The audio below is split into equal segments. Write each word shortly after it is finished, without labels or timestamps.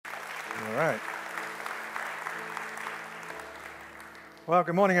right. Well,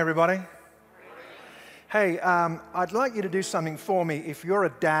 good morning, everybody. Hey, I'd like you to do something for me. If you're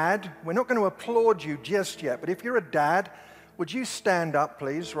a dad, we're not going to applaud you just yet, but if you're a dad, would you stand up,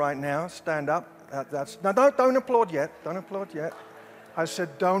 please, right now? Stand up. No, don't applaud yet. Don't applaud yet. I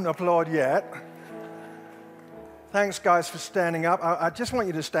said don't applaud yet. Thanks, guys, for standing up. I just want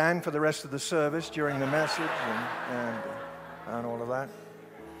you to stand for the rest of the service during the message and all of that.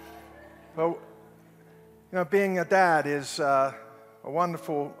 Well, being a dad is a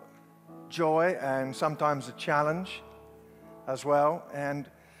wonderful joy and sometimes a challenge as well. And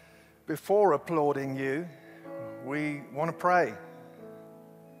before applauding you, we want to pray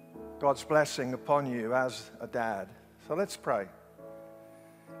God's blessing upon you as a dad. So let's pray.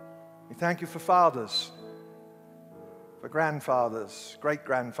 We thank you for fathers, for grandfathers,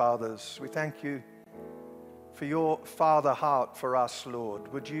 great-grandfathers. We thank you for your father heart for us,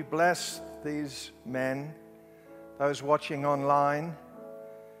 Lord. Would you bless these men, those watching online,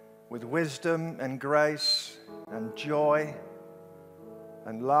 with wisdom and grace and joy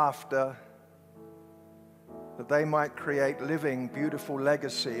and laughter, that they might create living, beautiful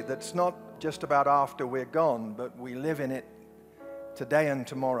legacy that's not just about after we're gone, but we live in it today and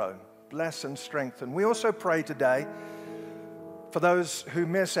tomorrow. Bless and strengthen. We also pray today for those who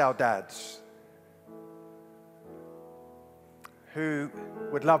miss our dads, who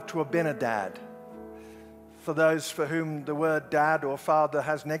would love to have been a dad, for those for whom the word dad or father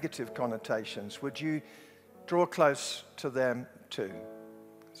has negative connotations. Would you draw close to them too?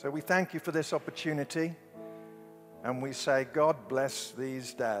 So we thank you for this opportunity, and we say, God bless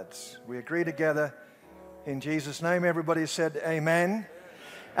these dads. We agree together in Jesus' name. Everybody said amen.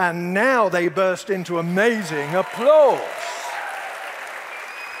 And now they burst into amazing applause.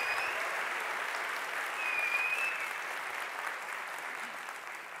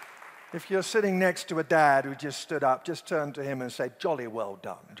 If you're sitting next to a dad who just stood up, just turn to him and say, jolly well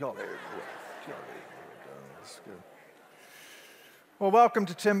done, jolly well done. That's good. Well, welcome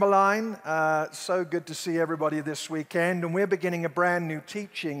to Timberline. So good to see everybody this weekend. And we're beginning a brand new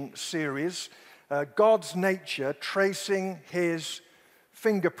teaching series, God's Nature, Tracing His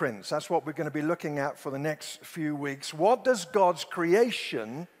Fingerprints. That's what we're going to be looking at for the next few weeks. What does God's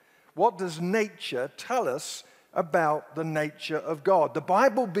creation, what does nature tell us about the nature of God? The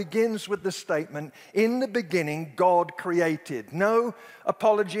Bible begins with the statement, in the beginning, God created. No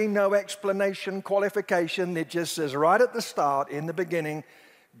apology, no explanation, qualification. It just says right at the start, in the beginning,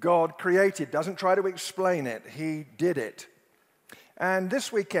 God created. Doesn't try to explain it. He did it. And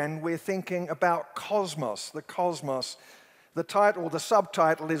this weekend, we're thinking about cosmos, the cosmos. The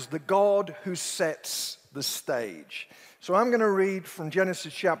subtitle is The God Who Sets the Stage. So I'm going to read from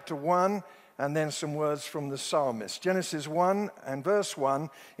Genesis chapter 1, and then some words from the psalmist. Genesis 1 and verse 1,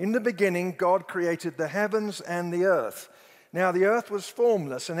 in the beginning God created the heavens and the earth. Now the earth was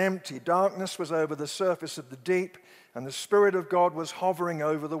formless and empty. Darkness was over the surface of the deep, and the Spirit of God was hovering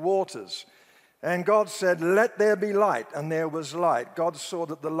over the waters. And God said, let there be light, and there was light. God saw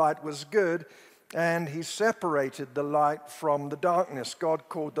that the light was good, and he separated the light from the darkness. God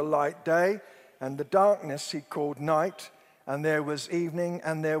called the light day, and the darkness he called night. And there was evening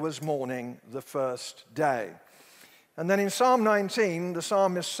and there was morning the first day. And then in Psalm 19, the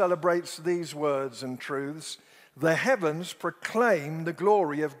psalmist celebrates these words and truths. The heavens proclaim the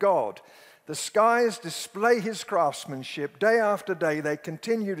glory of God. The skies display his craftsmanship. Day after day they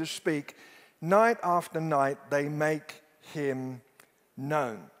continue to speak. Night after night they make him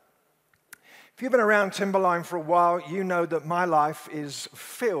known. If you've been around Timberline for a while, you know that my life is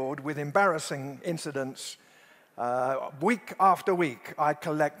filled with embarrassing incidents. Week after week, I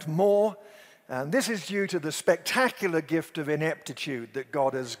collect more, and this is due to the spectacular gift of ineptitude that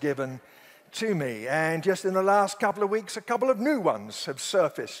God has given to me. And just in the last couple of weeks, a couple of new ones have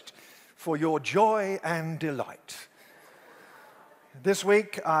surfaced for your joy and delight. This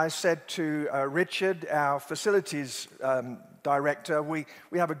week, I said to Richard, our facilities director, we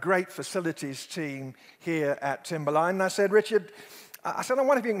have a great facilities team here at Timberline, and I said, Richard, I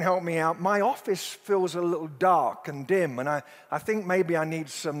wonder if you can help me out. My office feels a little dark and dim, and I think maybe I need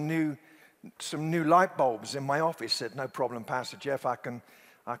some new light bulbs in my office. He said, no problem, Pastor Jeff, I can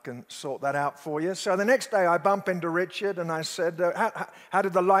sort that out for you. So the next day I bump into Richard and I said, how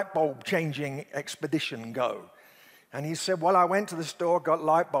did the light bulb changing expedition go? And he said, well, I went to the store, got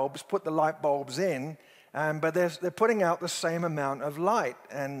light bulbs, put the light bulbs in, but they're putting out the same amount of light.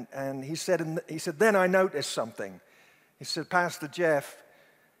 And he said, then I noticed something. He said, Pastor Jeff,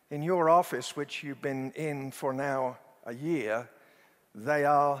 in your office, which you've been in for now a year, they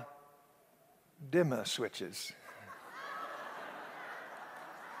are dimmer switches.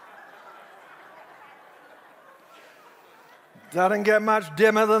 Doesn't get much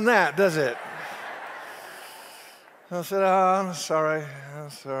dimmer than that, does it? I said, oh, I'm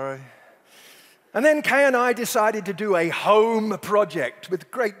sorry. And then Kay and I decided to do a home project with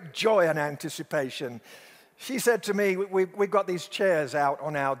great joy and anticipation. She said to me, we've got these chairs out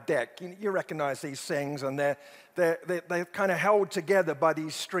on our deck. You recognize these things, and they're kind of held together by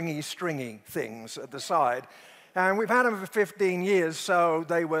these stringy things at the side. And we've had them for 15 years, so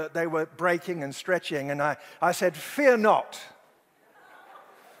they were breaking and stretching. And I said, fear not,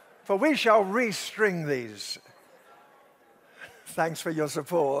 for we shall restring these. Thanks for your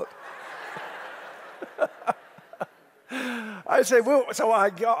support. I said, well, so I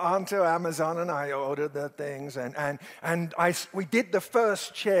got onto Amazon and I ordered the things, and we did the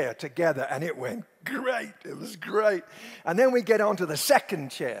first chair together, and it went great. It was great. And then we get onto the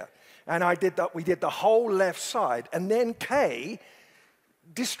second chair, and we did the whole left side, and then Kay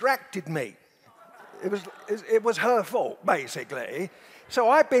distracted me. It was her fault, basically. So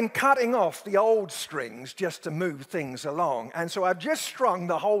I've been cutting off the old strings just to move things along. And so I've just strung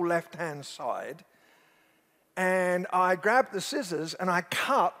the whole left-hand side. And I grabbed the scissors and I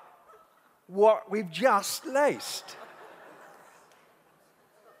cut what we've just laced.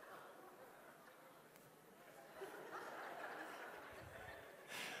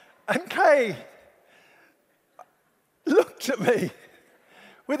 And Kay looked at me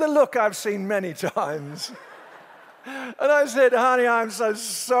with a look I've seen many times. And I said, honey, I'm so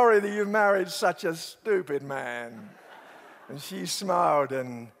sorry that you married such a stupid man. And she smiled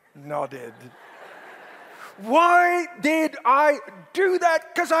and nodded. Why did I do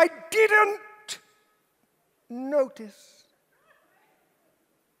that? Because I didn't notice.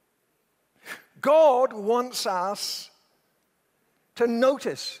 God wants us to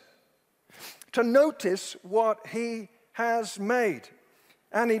notice what He has made.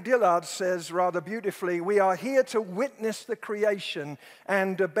 Annie Dillard says rather beautifully, we are here to witness the creation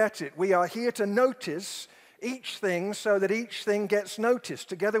and abet it. We are here to notice each thing so that each thing gets noticed.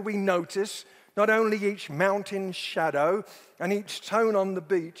 Together we notice not only each mountain shadow and each stone on the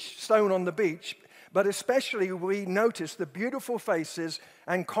beach, but especially we notice the beautiful faces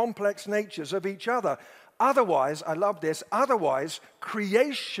and complex natures of each other. Otherwise, I love this, otherwise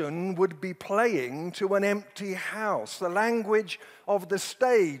creation would be playing to an empty house. The language of the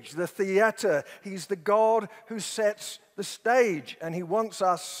stage, the theater. He's the God who sets the stage, and He wants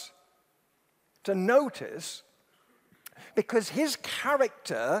us to notice because His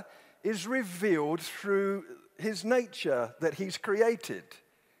character is revealed through His nature that He's created.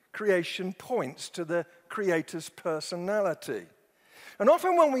 Creation points to the Creator's personality. And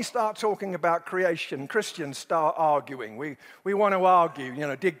often when we start talking about creation, Christians start arguing. We want to argue,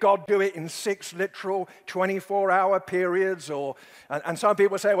 did God do it in 6 literal 24-hour periods? And some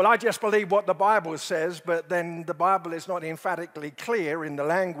people say, well, I just believe what the Bible says, but then the Bible is not emphatically clear in the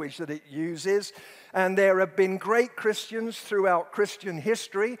language that it uses. And there have been great Christians throughout Christian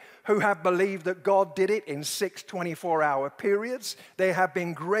history who have believed that God did it in 6 24-hour periods. There have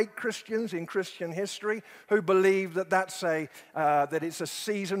been great Christians in Christian history who believe that that it's a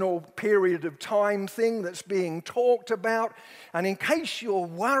seasonal period of time thing that's being talked about. And in case you're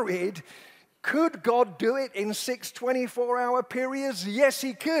worried, could God do it in 6 24-hour periods? Yes,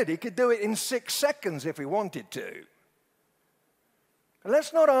 He could. He could do it in 6 seconds if He wanted to.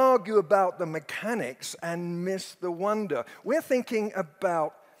 Let's not argue about the mechanics and miss the wonder. We're thinking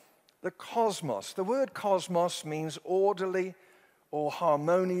about the cosmos. The word cosmos means orderly or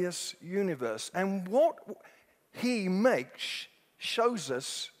harmonious universe. And what He makes shows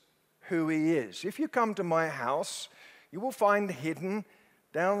us who He is. If you come to my house, you will find hidden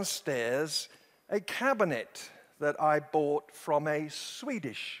downstairs a cabinet that I bought from a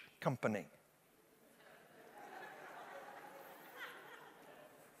Swedish company.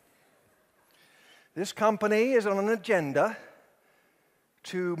 This company is on an agenda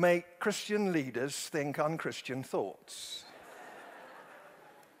to make Christian leaders think unchristian thoughts.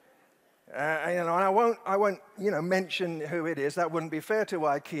 And I won't, mention who it is. That wouldn't be fair to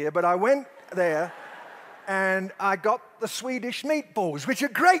IKEA. But I went there, and I got the Swedish meatballs, which are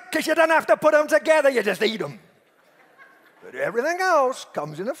great because you don't have to put them together. You just eat them. But everything else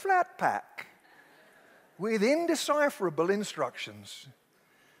comes in a flat pack with indecipherable instructions.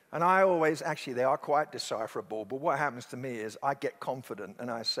 And I always, actually, they are quite decipherable, but what happens to me is I get confident and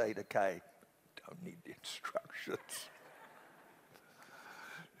I say to Kay, don't need the instructions.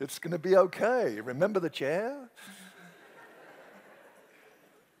 It's going to be okay. Remember the chair?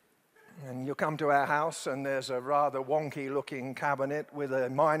 And you'll come to our house and there's a rather wonky-looking cabinet with a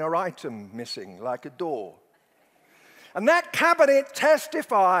minor item missing, like a door. And that cabinet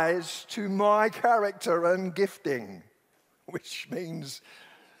testifies to my character and gifting. which means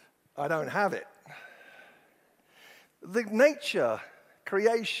I don't have it. The nature,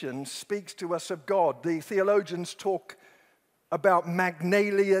 creation, speaks to us of God. The theologians talk about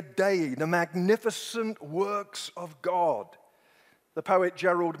Magnalia Dei, the magnificent works of God. The poet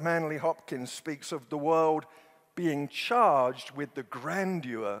Gerald Manley Hopkins speaks of the world being charged with the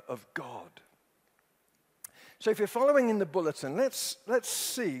grandeur of God. So if you're following in the bulletin, let's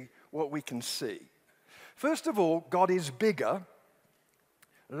see what we can see. First of all, God is bigger,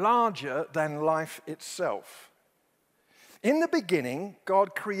 larger than life itself. In the beginning,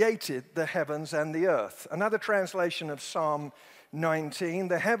 God created the heavens and the earth. Another translation of Psalm 19,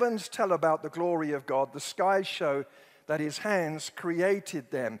 the heavens tell about the glory of God, the skies show that his hands created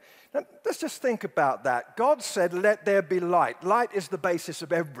them. Now, let's just think about that. God said, let there be light. Light is the basis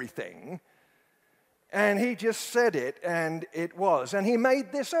of everything. And he just said it, and it was. And he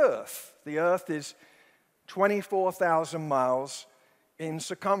made this earth. The earth is 24,000 miles in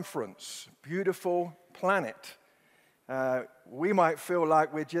circumference. Beautiful planet. We might feel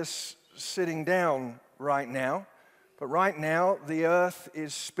like we're just sitting down right now, but right now the earth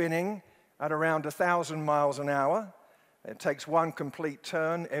is spinning at around 1,000 miles an hour. It takes one complete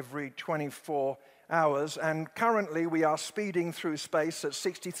turn every 24 hours, and currently we are speeding through space at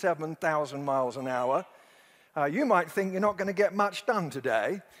 67,000 miles an hour. You might think you're not going to get much done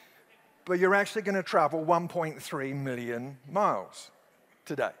today, but you're actually going to travel 1.3 million miles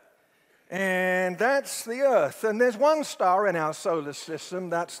today. And that's the earth. And there's one star in our solar system,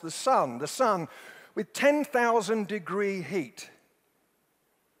 that's the sun. The sun with 10,000 degree heat,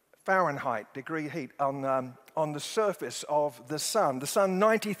 Fahrenheit degree heat on the surface of the sun. The sun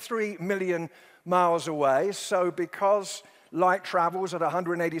 93 million miles away. So because light travels at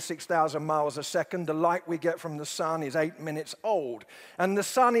 186,000 miles a second, the light we get from the sun is 8 minutes old. And the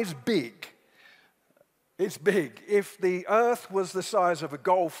sun is big. It's big. If the earth was the size of a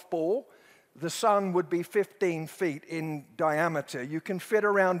golf ball, the sun would be 15 feet in diameter. You can fit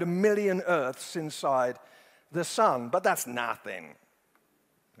around 1 million Earths inside the sun, but that's nothing.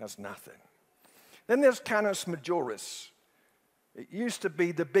 That's nothing. Then there's Canis Majoris. It used to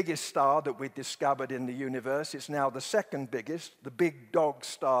be the biggest star that we discovered in the universe. It's now the second biggest, the big dog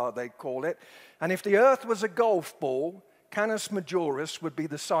star, they call it. And if the Earth was a golf ball, Canis Majoris would be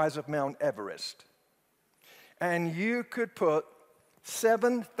the size of Mount Everest. And you could put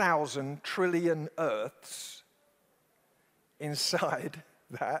 7,000 trillion Earths inside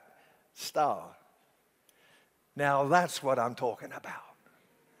that star. Now that's what I'm talking about.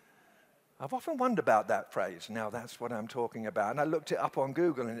 I've often wondered about that phrase, now that's what I'm talking about. And I looked it up on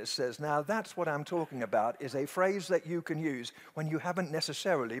Google and it says, now that's what I'm talking about is a phrase that you can use when you haven't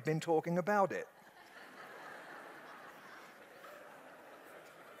necessarily been talking about it.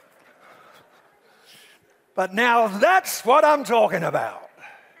 But now that's what I'm talking about.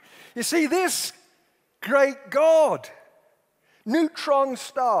 You see, this great God, neutron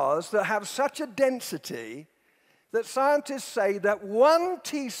stars that have such a density that scientists say that 1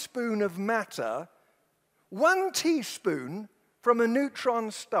 teaspoon of matter, 1 teaspoon from a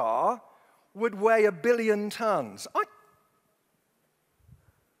neutron star would weigh 1 billion tons.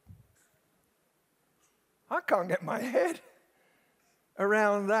 I can't get my head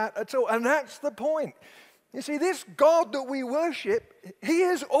around that at all. And that's the point. You see, this God that we worship, he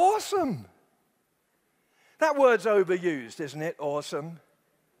is awesome. That word's overused, isn't it? Awesome.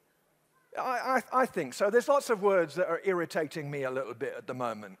 I think so. There's lots of words that are irritating me a little bit at the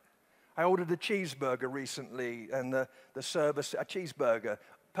moment. I ordered a cheeseburger recently, and the service, a cheeseburger,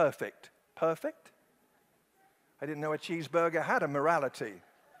 perfect. Perfect? I didn't know a cheeseburger had a morality.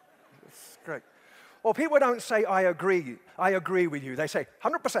 It's great. Well, people don't say, I agree with you. They say,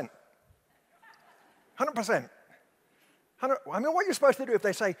 100%. 100%. I mean, what are you supposed to do if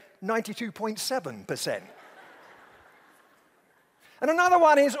they say 92.7%? And another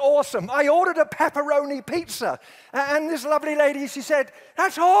one is awesome. I ordered a pepperoni pizza, and this lovely lady, she said,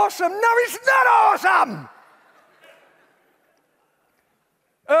 that's awesome. No, it's not awesome.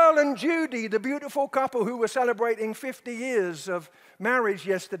 Earl and Judy, the beautiful couple who were celebrating 50 years of marriage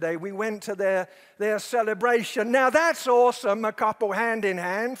yesterday, we went to their celebration. Now that's awesome, a couple hand in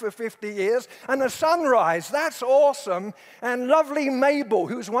hand for 50 years. And the sunrise, that's awesome. And lovely Mabel,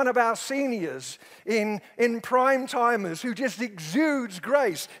 who's one of our seniors in prime timers, who just exudes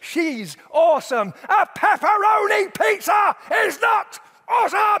grace. She's awesome. A pepperoni pizza is not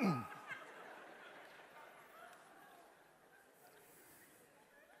awesome.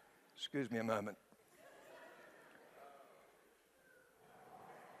 Excuse me a moment.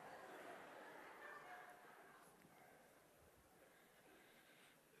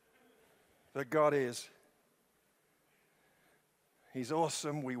 But God is. He's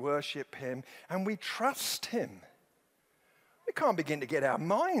awesome. We worship him and we trust him. We can't begin to get our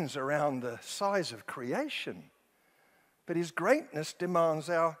minds around the size of creation, but his greatness demands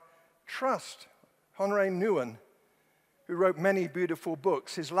our trust. Henri Nouwen, who wrote many beautiful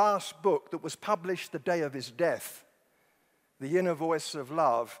books, his last book that was published the day of his death, The Inner Voice of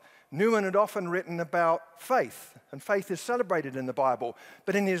Love, Nouwen had often written about faith, and faith is celebrated in the Bible.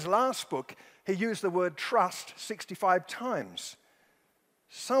 But in his last book, he used the word trust 65 times.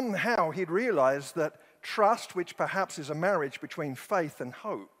 Somehow he'd realized that trust, which perhaps is a marriage between faith and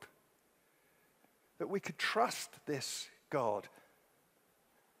hope, that we could trust this God.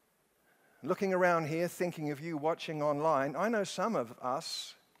 Looking around here, thinking of you watching online, I know some of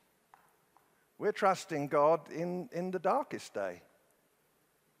us, we're trusting God in the darkest day.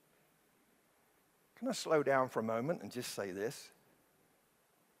 Can I slow down for a moment and just say this?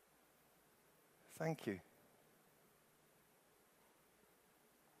 Thank you.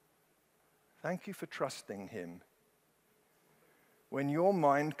 Thank you for trusting him when your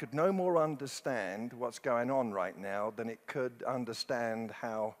mind could no more understand what's going on right now than it could understand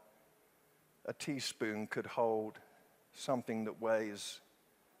how a teaspoon could hold something that weighs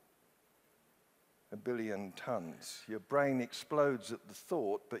 1 billion tons. Your brain explodes at the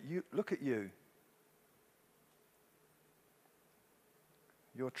thought, but look at you.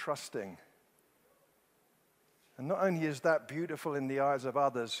 You're trusting. And not only is that beautiful in the eyes of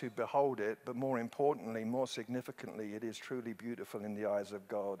others who behold it, but more importantly, more significantly, it is truly beautiful in the eyes of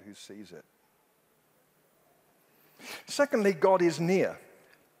God who sees it. Secondly, God is near.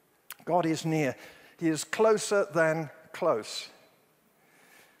 God is near. He is closer than close.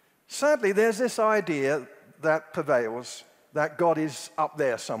 Sadly, there's this idea that prevails that God is up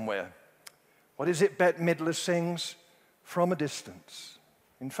there somewhere. What is it Bette Midler sings? From a distance.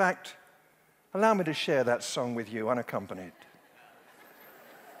 In fact, allow me to share that song with you unaccompanied.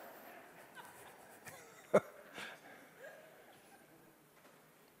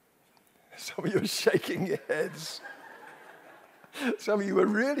 Some of you are shaking your heads. Some of you are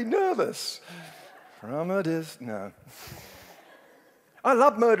really nervous. From a distance, no. I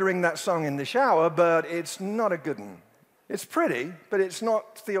love murdering that song in the shower, but it's not a good one. It's pretty, but it's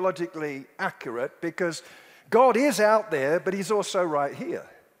not theologically accurate because God is out there, but he's also right here.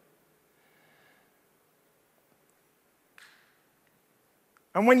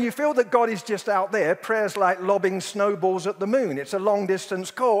 And when you feel that God is just out there, prayer's like lobbing snowballs at the moon. It's a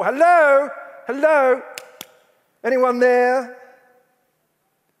long-distance call. Hello? Hello? Anyone there?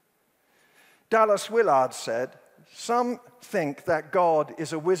 Dallas Willard said, some think that God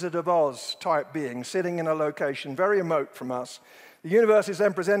is a Wizard of Oz type being sitting in a location very remote from us. The universe is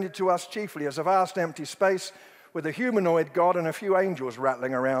then presented to us chiefly as a vast empty space with a humanoid God and a few angels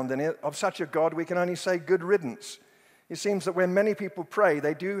rattling around in it. Of such a God, we can only say good riddance. It seems that when many people pray,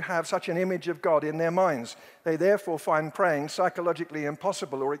 they do have such an image of God in their minds. They therefore find praying psychologically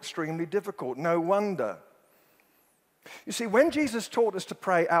impossible or extremely difficult. No wonder. You see, when Jesus taught us to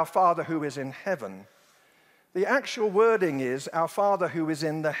pray, Our Father who is in heaven, the actual wording is, Our Father who is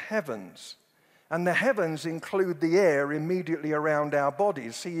in the heavens. And the heavens include the air immediately around our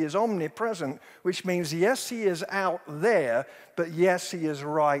bodies. He is omnipresent, which means, yes, he is out there, but yes, he is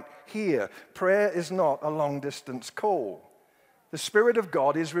right here. Prayer is not a long-distance call. The Spirit of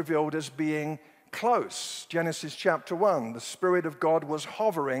God is revealed as being close. Genesis chapter 1, the Spirit of God was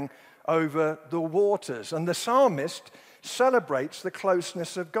hovering over the waters. And the psalmist celebrates the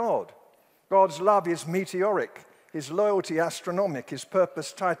closeness of God. God's love is meteoric. His loyalty astronomic, his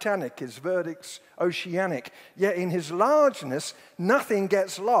purpose titanic, his verdicts oceanic. Yet in his largeness, nothing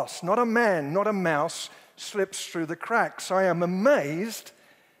gets lost. Not a man, not a mouse slips through the cracks. I am amazed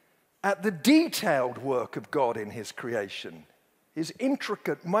at the detailed work of God in his creation, his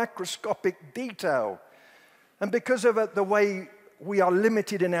intricate microscopic detail. And because of it, the way we are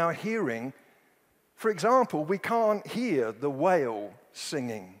limited in our hearing, for example, we can't hear the whale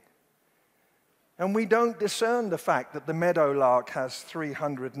singing. And we don't discern the fact that the meadowlark has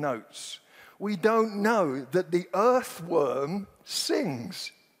 300 notes. We don't know that the earthworm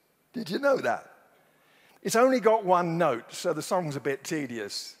sings. Did you know that? It's only got one note, so the song's a bit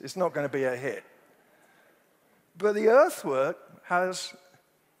tedious. It's not going to be a hit. But the earthworm has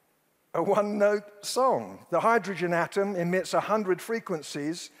a one-note song. The hydrogen atom emits 100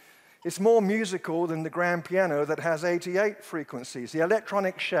 frequencies. It's more musical than the grand piano that has 88 frequencies. The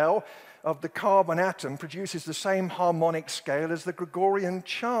electronic shell of the carbon atom produces the same harmonic scale as the Gregorian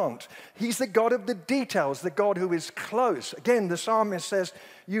chant. He's the God of the details, the God who is close. Again, the psalmist says,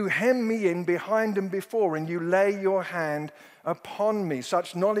 you hem me in behind and before, and you lay your hand upon me.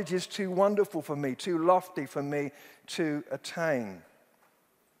 Such knowledge is too wonderful for me, too lofty for me to attain.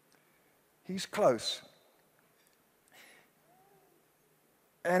 He's close.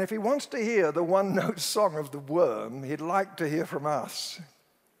 And if he wants to hear the one-note song of the worm, he'd like to hear from us.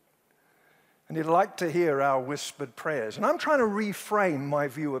 And he'd like to hear our whispered prayers. And I'm trying to reframe my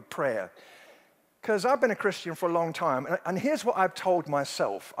view of prayer, because I've been a Christian for a long time. And here's what I've told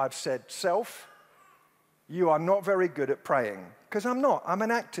myself. I've said, self, you are not very good at praying. Because I'm not. I'm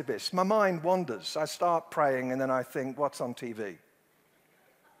an activist. My mind wanders. I start praying and then I think, what's on TV?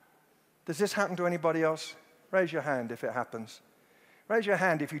 Does this happen to anybody else? Raise your hand if it happens. Raise your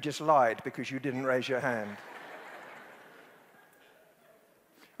hand if you just lied because you didn't raise your hand.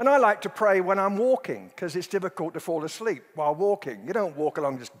 And I like to pray when I'm walking because it's difficult to fall asleep while walking. You don't walk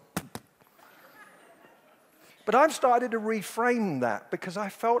along just... But I've started to reframe that because I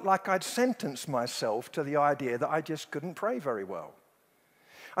felt like I'd sentenced myself to the idea that I just couldn't pray very well.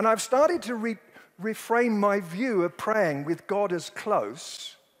 And I've started to reframe my view of praying with God as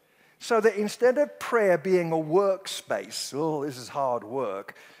close, so that instead of prayer being a workspace, oh, this is hard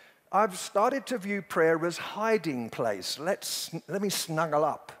work, I've started to view prayer as hiding place. Let me snuggle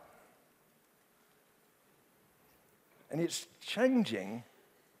up. And it's changing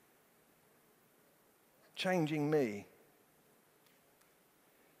me.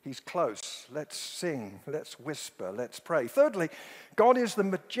 He's close. Let's sing. Let's whisper. Let's pray. Thirdly, God is the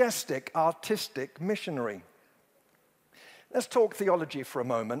majestic, artistic missionary. Let's talk theology for a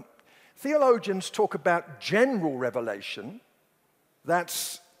moment. Theologians talk about general revelation,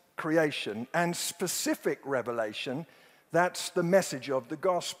 that's creation, and specific revelation, that's the message of the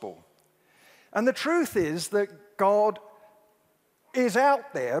gospel. And the truth is that God is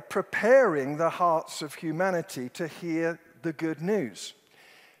out there preparing the hearts of humanity to hear the good news.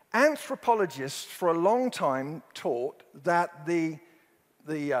 Anthropologists for a long time taught that the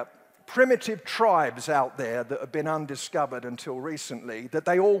primitive tribes out there that have been undiscovered until recently, that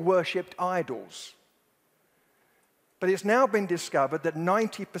they all worshipped idols. But it's now been discovered that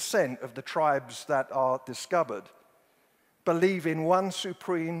 90% of the tribes that are discovered believe in one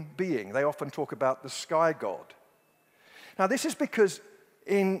supreme being. They often talk about the sky god. Now, this is because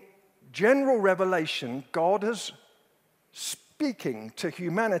in general revelation, God is speaking to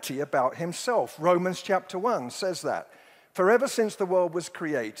humanity about himself. Romans chapter 1 says that. For ever since the world was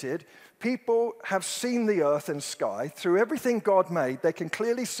created, people have seen the earth and sky. Through everything God made, they can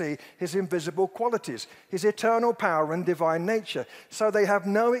clearly see his invisible qualities, his eternal power and divine nature. So they have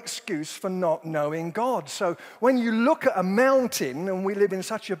no excuse for not knowing God. So when you look at a mountain, and we live in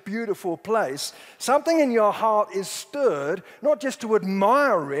such a beautiful place, something in your heart is stirred, not just to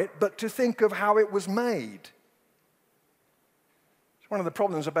admire it, but to think of how it was made. It's one of the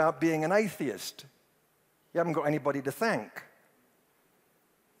problems about being an atheist. You haven't got anybody to thank.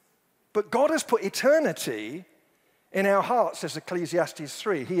 But God has put eternity in our hearts, says Ecclesiastes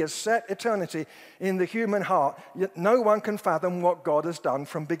 3. He has set eternity in the human heart, yet no one can fathom what God has done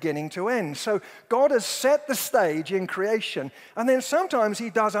from beginning to end. So God has set the stage in creation, and then sometimes he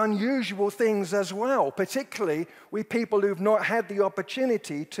does unusual things as well, particularly with people who've not had the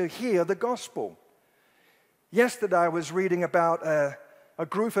opportunity to hear the gospel. Yesterday I was reading about a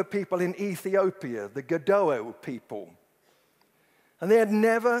group of people in Ethiopia, the Gadowo people. And they had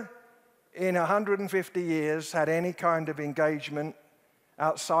never, in 150 years, had any kind of engagement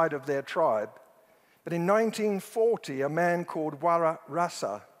outside of their tribe. But in 1940, a man called Wara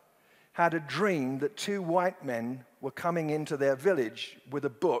Rasa had a dream that two white men were coming into their village with a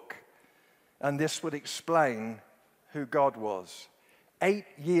book, and this would explain who God was. 8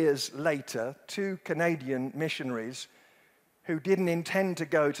 years later, two Canadian missionaries who didn't intend to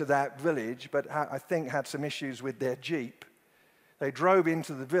go to that village, but I think had some issues with their Jeep. They drove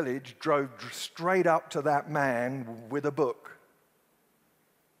into the village, drove straight up to that man with a book.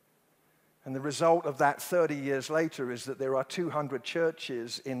 And the result of that 30 years later is that there are 200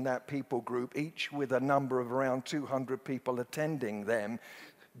 churches in that people group, each with a number of around 200 people attending them.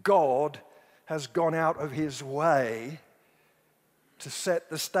 God has gone out of his way to set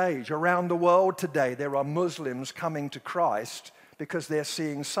the stage. Around the world today, there are Muslims coming to Christ because they're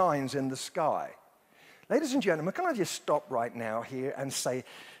seeing signs in the sky. Ladies and gentlemen, can I just stop right now here and say,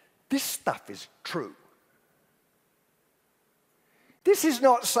 this stuff is true. This is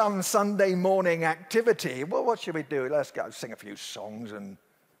not some Sunday morning activity. Well, what should we do? Let's go sing a few songs, and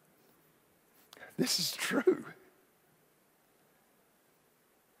this is true.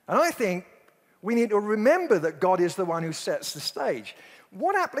 And I think we need to remember that God is the one who sets the stage.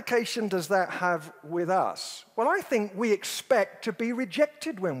 What application does that have with us? Well, I think we expect to be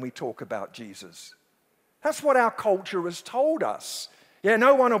rejected when we talk about Jesus. That's what our culture has told us. Yeah,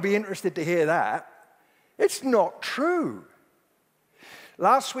 no one will be interested to hear that. It's not true.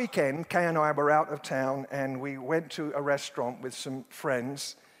 Last weekend, Kay and I were out of town, and we went to a restaurant with some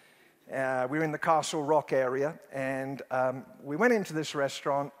friends. We were in the Castle Rock area, and we went into this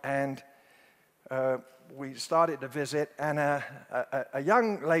restaurant, and we started to visit, and a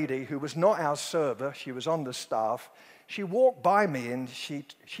young lady who was not our server, she was on the staff, she walked by me, and she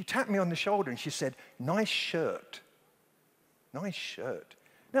tapped me on the shoulder, and she said, "Nice shirt. Nice shirt."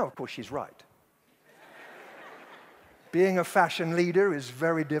 Now, of course, she's right. Being a fashion leader is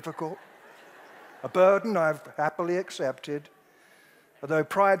very difficult. A burden I've happily accepted. Although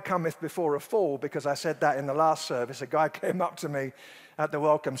pride cometh before a fall, because I said that in the last service, a guy came up to me at the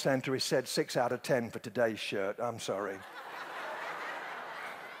Welcome Center. He said, 6 out of 10 for today's shirt. I'm sorry.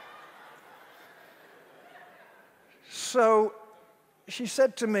 So she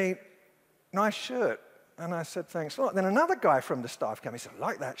said to me, "Nice shirt." And I said, "Thanks a lot." Then another guy from the staff came. He said, "I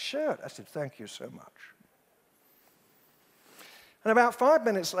like that shirt." I said, "Thank you so much." And about 5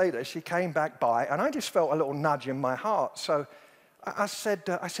 minutes later, she came back by, and I just felt a little nudge in my heart. So I said,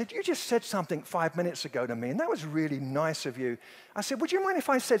 "You just said something 5 minutes ago to me, and that was really nice of you." I said, "Would you mind if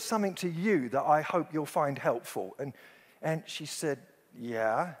I said something to you that I hope you'll find helpful?" And she said,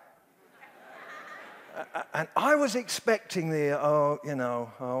 "Yeah." And I was expecting oh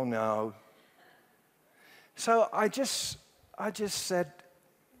no. So I just said,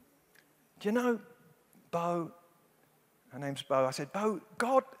 "Do you know, Bo," her name's Bo, I said, "Bo,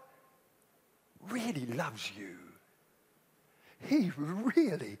 God really loves you. He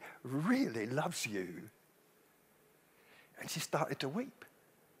really, really loves you." And she started to weep.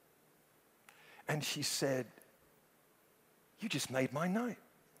 And she said, "You just made my night."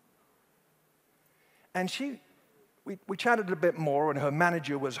 And we chatted a bit more, and her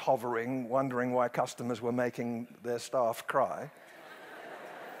manager was hovering, wondering why customers were making their staff cry.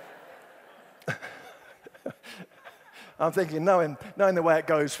 I'm thinking, knowing the way it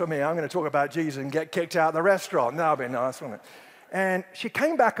goes for me, I'm going to talk about Jesus and get kicked out of the restaurant. That'll be nice, won't it? And she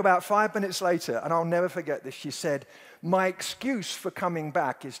came back about 5 minutes later, and I'll never forget this. She said, "My excuse for coming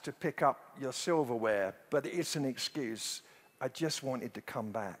back is to pick up your silverware, but it's an excuse. I just wanted to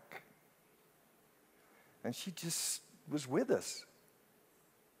come back." And she just was with us.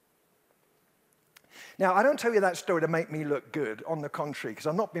 Now, I don't tell you that story to make me look good. On the contrary, because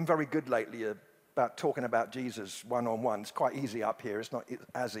I've not been very good lately about talking about Jesus one-on-one. It's quite easy up here. It's not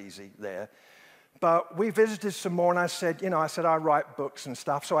as easy there. But we visited some more, and I said, I write books and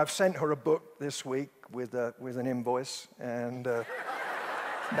stuff. So I've sent her a book this week with an invoice. And no,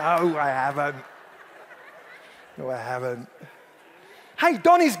 I haven't. No, I haven't. Hey,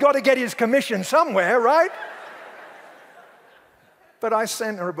 Donnie's got to get his commission somewhere, right? But I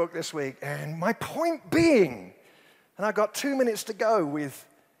sent her a book this week, and my point being, and I've got 2 minutes to go with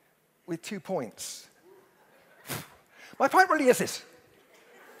 2 points. My point really is this.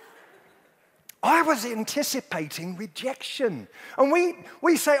 I was anticipating rejection. And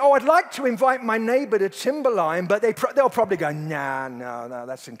we say, "Oh, I'd like to invite my neighbor to Timberline," but they'll probably go, "Nah, no,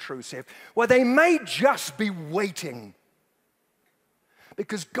 that's intrusive." Well, they may just be waiting,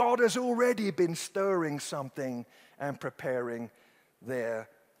 because God has already been stirring something and preparing their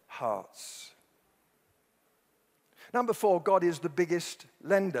hearts. Number 4, God is the biggest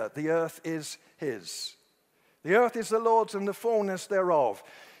lender. The earth is His. The earth is the Lord's and the fullness thereof.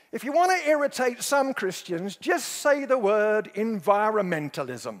 If you want to irritate some Christians, just say the word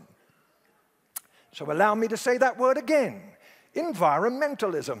environmentalism. So allow me to say that word again,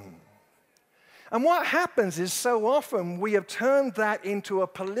 environmentalism. And what happens is so often we have turned that into a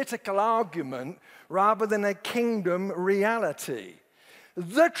political argument rather than a kingdom reality.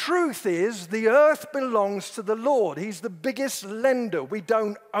 The truth is the earth belongs to the Lord. He's the biggest lender. We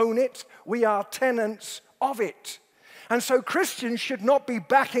don't own it. We are tenants of it. And so Christians should not be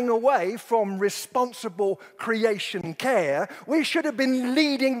backing away from responsible creation care. We should have been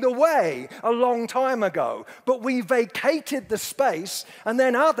leading the way a long time ago. But we vacated the space, and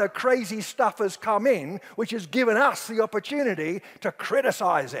then other crazy stuff has come in, which has given us the opportunity to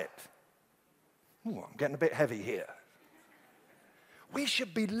criticize it. Ooh, I'm getting a bit heavy here. We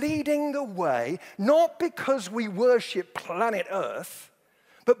should be leading the way, not because we worship planet Earth,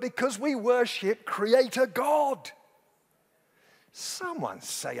 but because we worship Creator God. Someone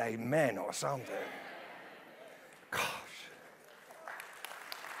say amen or something. Gosh.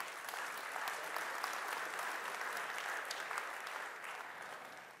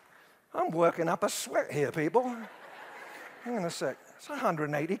 I'm working up a sweat here, people. Hang on a sec. It's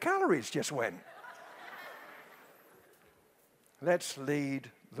 180 calories just went. Let's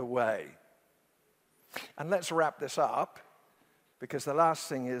lead the way. And let's wrap this up, because the last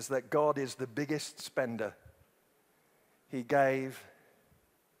thing is that God is the biggest spender. He gave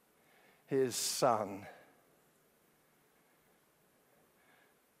his Son.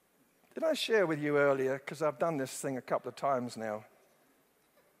 Did I share with you earlier, because I've done this thing a couple of times now,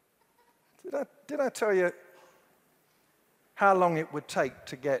 did I tell you how long it would take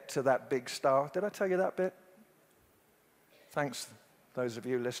to get to that big star? Did I tell you that bit? Thanks, those of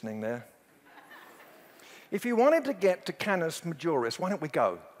you listening there. If you wanted to get to Canis Majoris, why don't we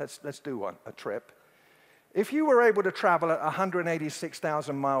go? Let's do a trip. If you were able to travel at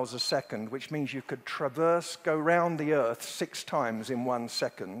 186,000 miles a second, which means you could go round the earth 6 times in 1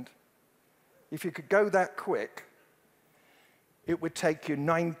 second, if you could go that quick, it would take you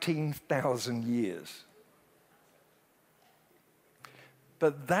 19,000 years.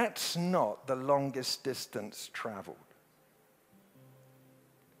 But that's not the longest distance traveled.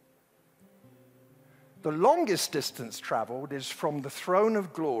 The longest distance traveled is from the throne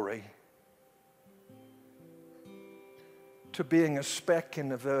of glory to being a speck in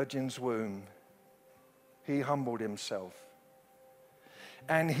the virgin's womb. He humbled himself.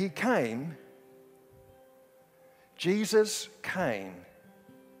 And he came, Jesus came.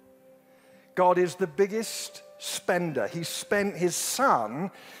 God is the biggest spender. He spent his Son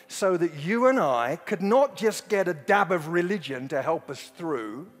so that you and I could not just get a dab of religion to help us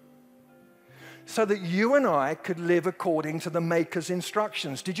through, so that you and I could live according to the Maker's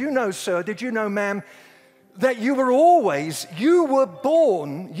instructions. Did you know, sir, did you know, ma'am, that you were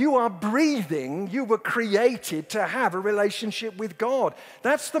born, you are breathing, you were created to have a relationship with God.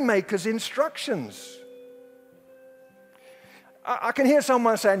 That's the Maker's instructions. I can hear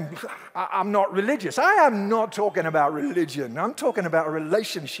someone saying, I'm not religious. I am not talking about religion. I'm talking about a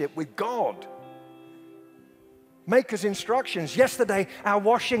relationship with God. Maker's instructions. Yesterday, our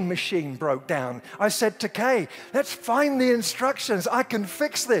washing machine broke down. I said to Kay, let's find the instructions. I can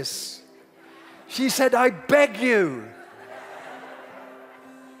fix this. She said, I beg you.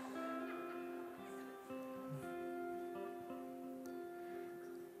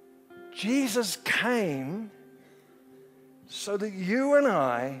 Jesus came so that you and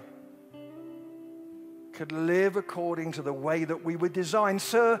I could live according to the way that we were designed.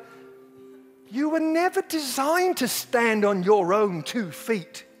 Sir, you were never designed to stand on your own 2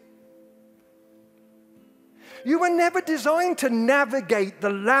 feet. You were never designed to navigate the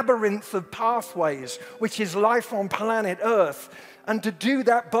labyrinth of pathways, which is life on planet Earth, and to do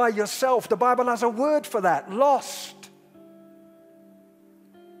that by yourself. The Bible has a word for that, lost.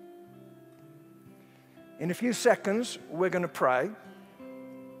 In a few seconds, we're going to pray.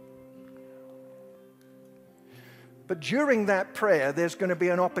 But during that prayer, there's going to be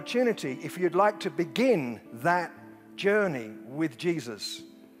an opportunity, if you'd like to begin that journey with Jesus.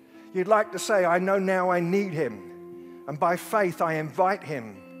 You'd like to say, I know now I need him. And by faith, I invite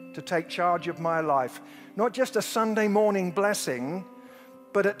him to take charge of my life. Not just a Sunday morning blessing,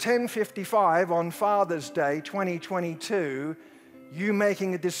 but at 10:55 on Father's Day 2022, you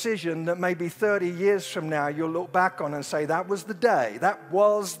making a decision that maybe 30 years from now you'll look back on and say, that was the day, that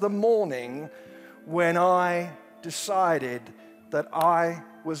was the morning when I decided that I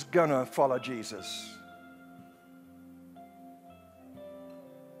was gonna follow Jesus.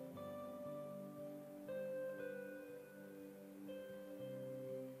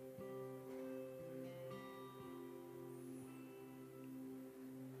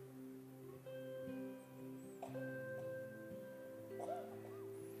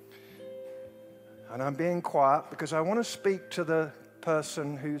 And I'm being quiet because I want to speak to the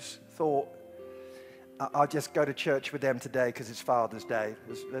person who's thought, I'll just go to church with them today because it's Father's Day.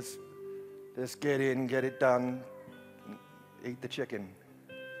 Let's get in, get it done, eat the chicken.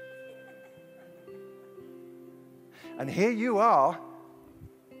 And here you are,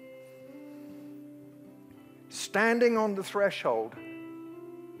 standing on the threshold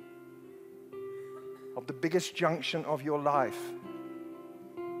of the biggest junction of your life.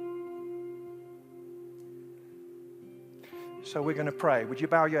 So we're going to pray. Would you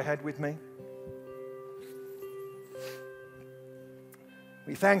bow your head with me?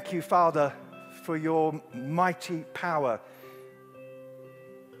 We thank you, Father, for your mighty power.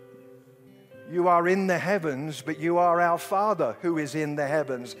 You are in the heavens, but you are our Father who is in the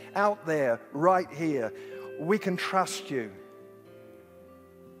heavens, out there, right here. We can trust you.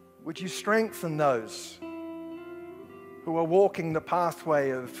 Would you strengthen those who are walking the pathway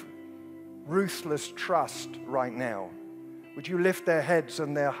of ruthless trust right now? Would you lift their heads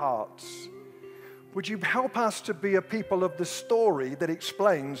and their hearts? Would you help us to be a people of the story that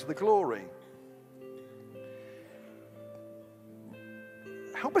explains the glory?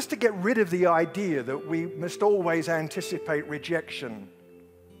 Help us to get rid of the idea that we must always anticipate rejection.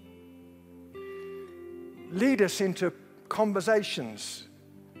 Lead us into conversations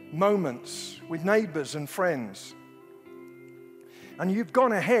moments with neighbors and friends. And you've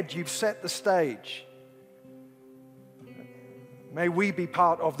gone ahead, you've set the stage. May we be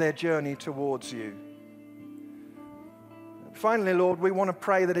part of their journey towards you. Finally, Lord, we want to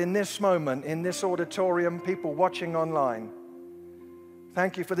pray that in this moment, in this auditorium, people watching online,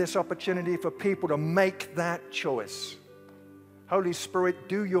 thank you for this opportunity for people to make that choice. Holy Spirit,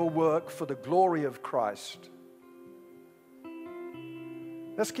 do your work for the glory of Christ.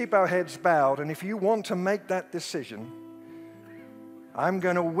 Let's keep our heads bowed, and if you want to make that decision, I'm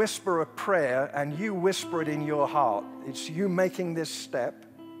going to whisper a prayer, and you whisper it in your heart. It's you making this step.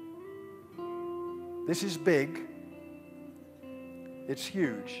 This is big. It's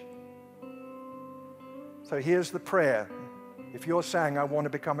huge. So here's the prayer. If you're saying, I want to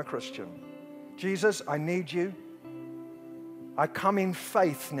become a Christian. Jesus, I need you. I come in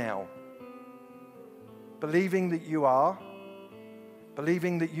faith now, believing that you are,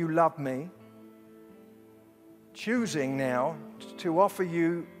 believing that you love me, choosing now to offer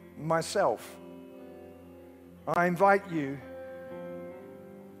you myself. I invite you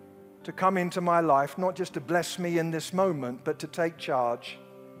to come into my life, not just to bless me in this moment, but to take charge.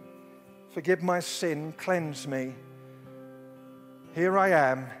 Forgive my sin, cleanse me. Here I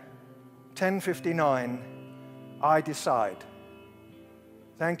am, 10:59, I decide.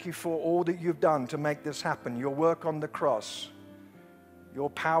 Thank you for all that you've done to make this happen, your work on the cross, your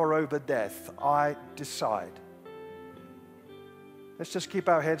power over death. I decide. Let's just keep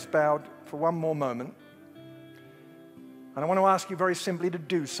our heads bowed for one more moment. And I want to ask you very simply to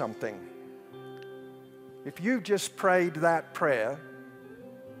do something. If you just prayed that prayer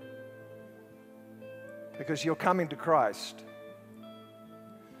because you're coming to Christ,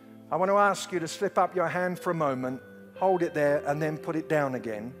 I want to ask you to slip up your hand for a moment, hold it there, and then put it down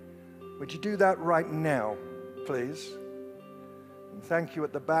again. Would you do that right now, please? And thank you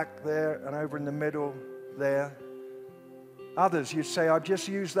at the back there and over in the middle there. Others, you say, I've just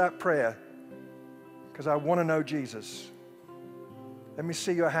used that prayer because I want to know Jesus. Let me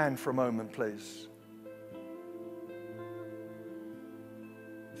see your hand for a moment, please.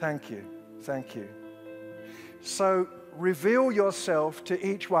 Thank you. Thank you. So reveal yourself to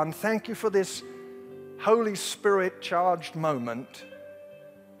each one. Thank you for this Holy Spirit charged moment.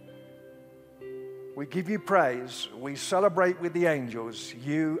 We give you praise. We celebrate with the angels.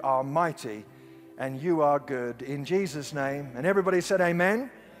 You are mighty and you are good. In Jesus' name. And everybody said amen.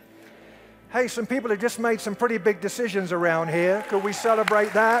 Hey, some people have just made some pretty big decisions around here. Could we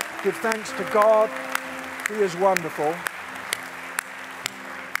celebrate that? Give thanks to God. He is wonderful.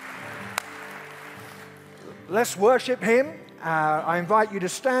 Let's worship Him. I invite you to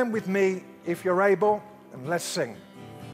stand with me if you're able, and let's sing.